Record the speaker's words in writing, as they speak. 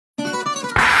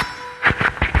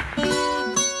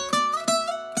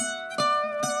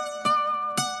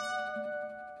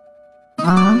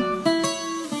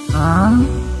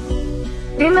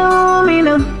You know me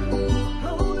now.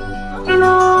 You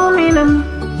know me now.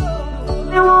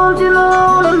 You want to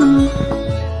know me.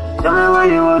 Tell me where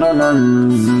you would have done.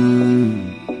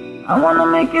 I wanna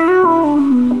make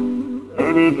you,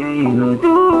 baby, girl, you know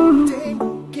do.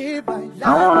 I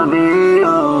wanna be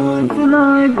yours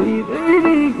tonight,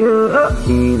 baby girl.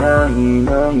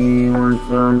 You want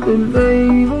something,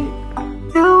 baby?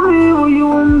 Tell me what you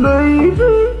want,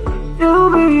 baby. Tell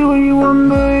me what you want,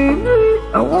 baby.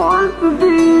 I want to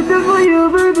be there for you,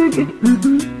 baby girl.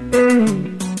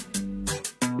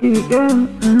 Hey, girl.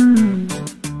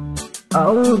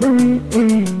 Oh,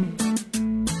 baby.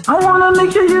 I wanna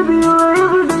make sure you be right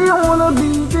every day. I wanna be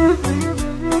there for you,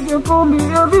 baby. You call me,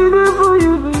 I'll be there for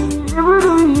you, baby. Every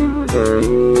day.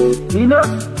 You know,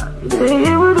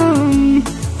 every day.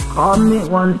 Call me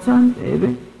one time, baby.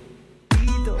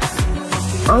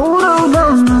 Oh, no, no,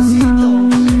 no, no.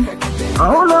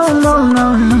 Oh, no, no, no,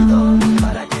 no.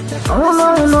 Oh, no,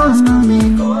 no, no,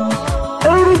 no.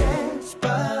 Baby,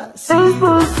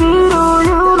 Despacito,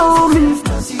 you know me.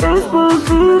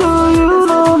 Despacito, you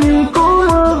know me. Come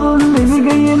on, baby,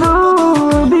 girl, you know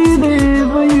I'll be there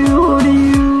for you, holding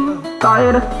you.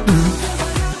 Tired.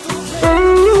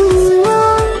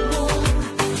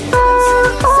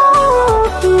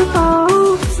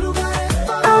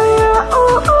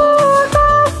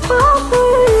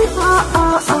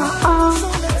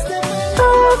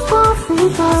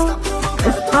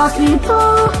 Despacito, Despacito,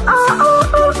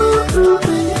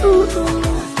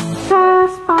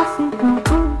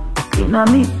 you know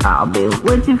me, I'll be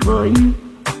waiting for you.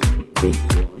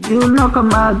 You knock on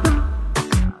my door,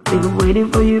 I'll be waiting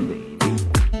for you, baby.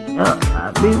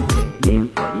 I'll be waiting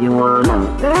for you, wanna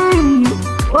baby.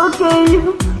 Okay, you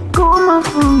call my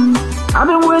phone. I've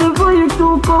been waiting for you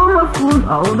to call my phone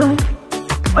all day.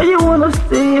 Why you wanna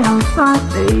stay outside,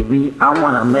 baby? I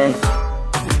wanna make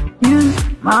you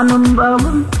my number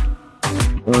one.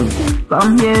 Won't you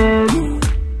come here?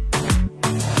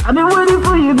 I've been waiting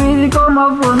for you, baby. Call my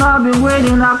phone. I've been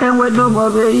waiting. I can't wait no more,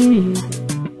 baby.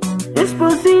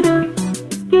 Despacito,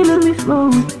 it's killing me slow.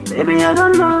 Baby, I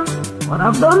don't know what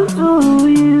I've done to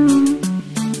you.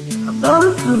 I've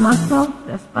done to myself.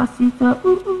 Despacito,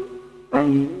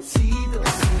 baby.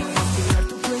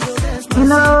 You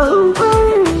know,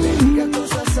 baby.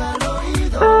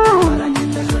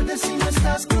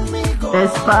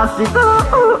 Despacito,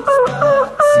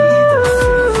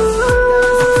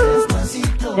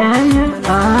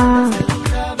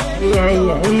 yeah,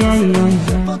 yeah.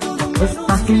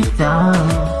 Despacito,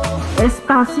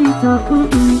 Despacito,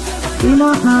 you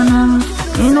know,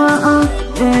 you know,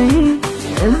 yeah,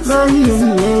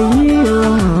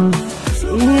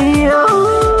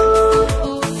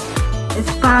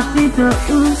 Despacito,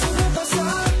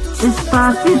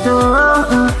 Despacito,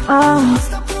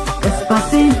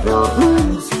 Despacito,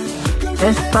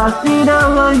 Despacito,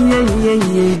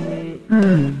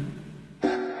 yeah.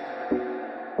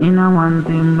 You know one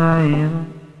thing, baby,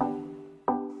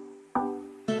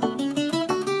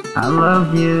 I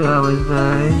love you always,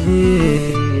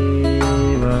 baby.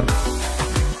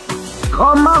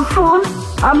 Call my phone,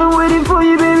 I've been waiting for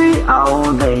you, baby,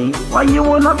 all day. Why you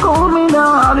wanna call me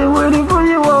now? I've been waiting for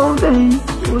you all day.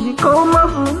 Would you call my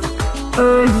phone?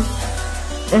 Hey.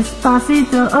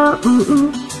 Despacito,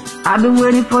 I've been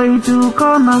waiting for you to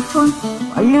call my phone.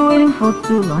 Are you waiting for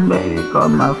too long, baby? Call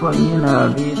my phone, you know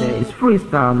I'll be there. It's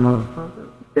freestyle, motherfucker.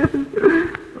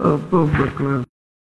 Oh, boom, boom,